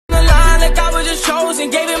was just chosen.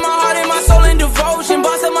 Gave it my heart and my soul in devotion.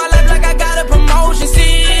 Boss of my life like I got a promotion.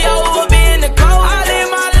 CEO of being the coach. I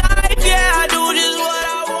live my life, yeah, I do just what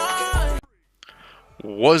I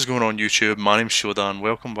want. What is going on YouTube? My name's Shodan.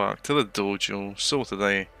 Welcome back to the dojo. So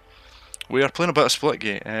today we are playing a bit of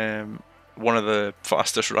Splitgate. One of the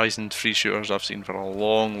fastest rising free shooters I've seen for a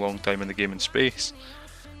long time in the gaming space.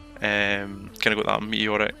 Kind of got that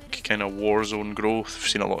meteoric kind of Warzone growth. We've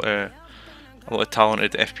seen a lot of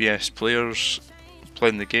talented FPS players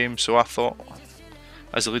playing the game, so I thought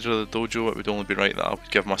as the leader of the dojo it would only be right that I would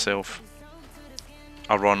give myself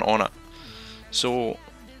a run on it. So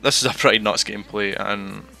this is a pretty nuts gameplay,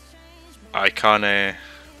 and I can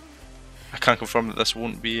confirm that this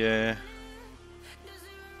won't be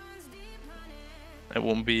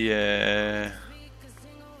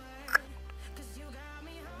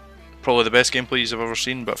probably the best gameplays I've ever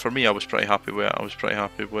seen, but for me I was pretty happy with it. I was pretty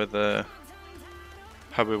happy with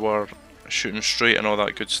how we were shooting straight and all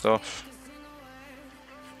that good stuff.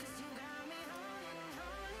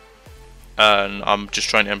 And I'm just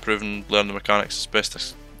trying to improve and learn the mechanics as best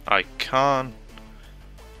as I can.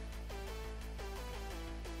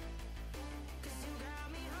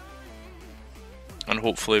 And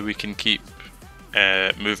hopefully we can keep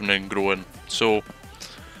moving and growing. So, a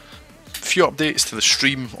few updates to the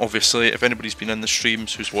stream. Obviously, if anybody's been in the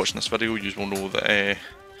streams who's watching this video, you will know that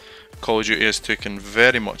Call of Duty has taken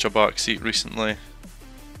very much a backseat recently,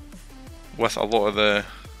 with a lot of the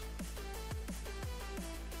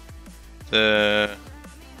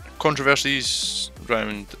controversies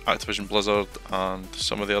around Activision Blizzard and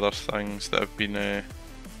some of the other things that have been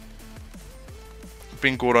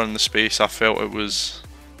going on in the space. I felt it was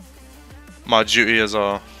my duty as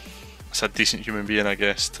a decent human being, I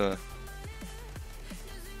guess, to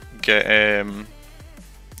get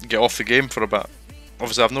off the game for a bit.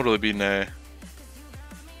 Obviously, I've not really been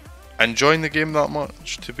enjoying the game that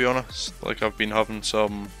much, to be honest. Like, I've been having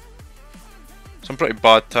some pretty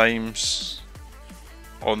bad times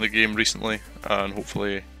on the game recently, and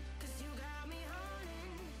hopefully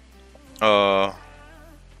that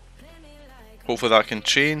can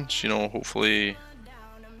change. You know, hopefully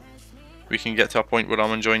we can get to a point where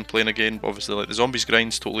I'm enjoying playing again. But obviously, like, the zombies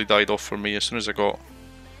grind's totally died off for me as soon as I got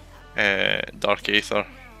Dark Aether.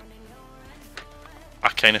 I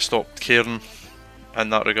kind of stopped caring in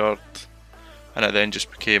that regard, and it then just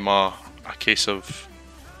became a case of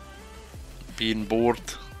being bored.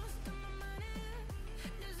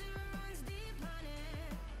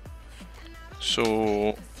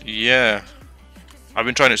 So yeah, I've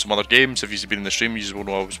been trying out some other games. If you've been in the stream, you will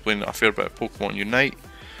know I was playing a fair bit of Pokemon Unite.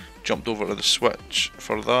 Jumped over to the Switch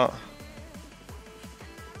for that.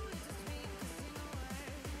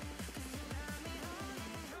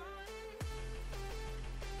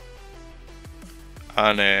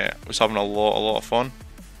 And was having a lot of fun.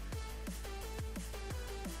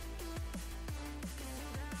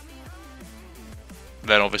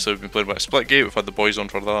 Then obviously we've been playing a bit of Splitgate. We've had the boys on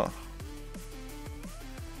for that.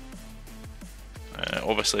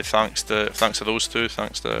 Obviously thanks to those two,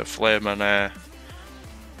 thanks to Flem and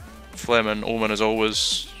Omen as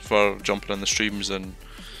always for jumping in the streams and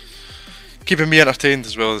keeping me entertained,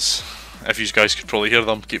 as well as, if you guys could probably hear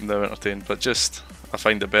them, keeping them entertained. But just, I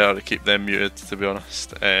find it better to keep them muted, to be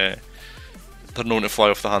honest. They're known to fly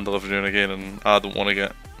off the handle every now and again, and I don't want to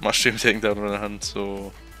get my stream taken down or anything,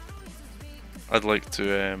 so I'd like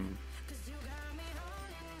to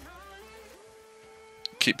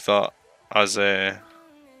keep that as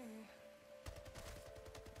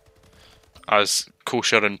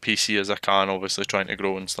kosher and PC as I can, obviously trying to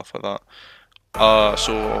grow and stuff like that.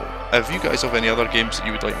 So if you guys have any other games that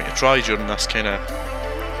you would like me to try during this kind of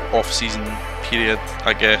off-season period,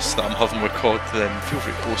 I guess, that I'm having with COD, then feel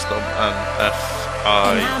free to post them, and if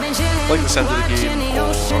I like the sound of the game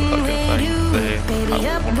or that kind of thing, then I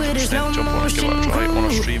will 100% jump on and give it a try on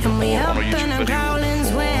a stream or on a YouTube video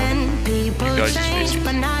for you guys' faces.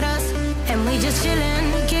 And we just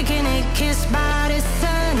chillin', kicking it, kissed by the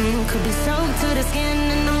sun. Could be soaked to the skin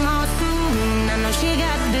in the moss. I know she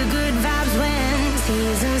got the good vibes when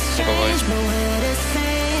seasons change, but we're the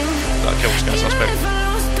same. That kills kind of suspect.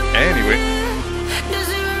 Anyway,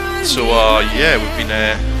 so yeah, we've been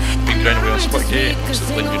grinding away on Splitgate, obviously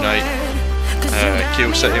playing Unite.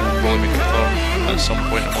 KO City will probably make a return at some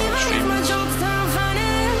point on one of the streams.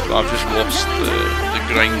 But I've just lost the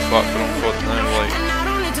grind factor on COD now, like.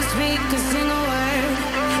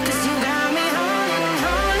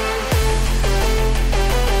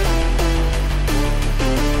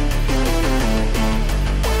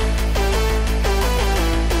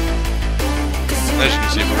 As you can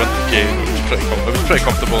see, we went the game. It was pretty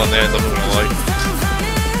comfortable in the end, I'm not gonna lie.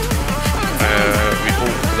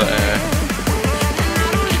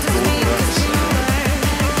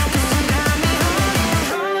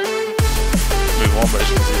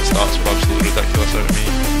 chats were absolutely ridiculous out of me.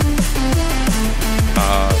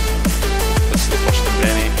 This is the first of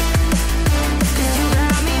many.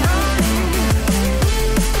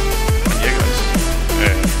 And yeah guys,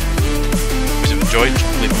 if you've enjoyed,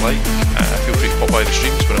 leave a like. Feel free to pop by the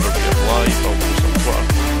streams whenever we are live. I'll post on Twitter,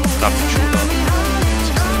 Captain Showdown.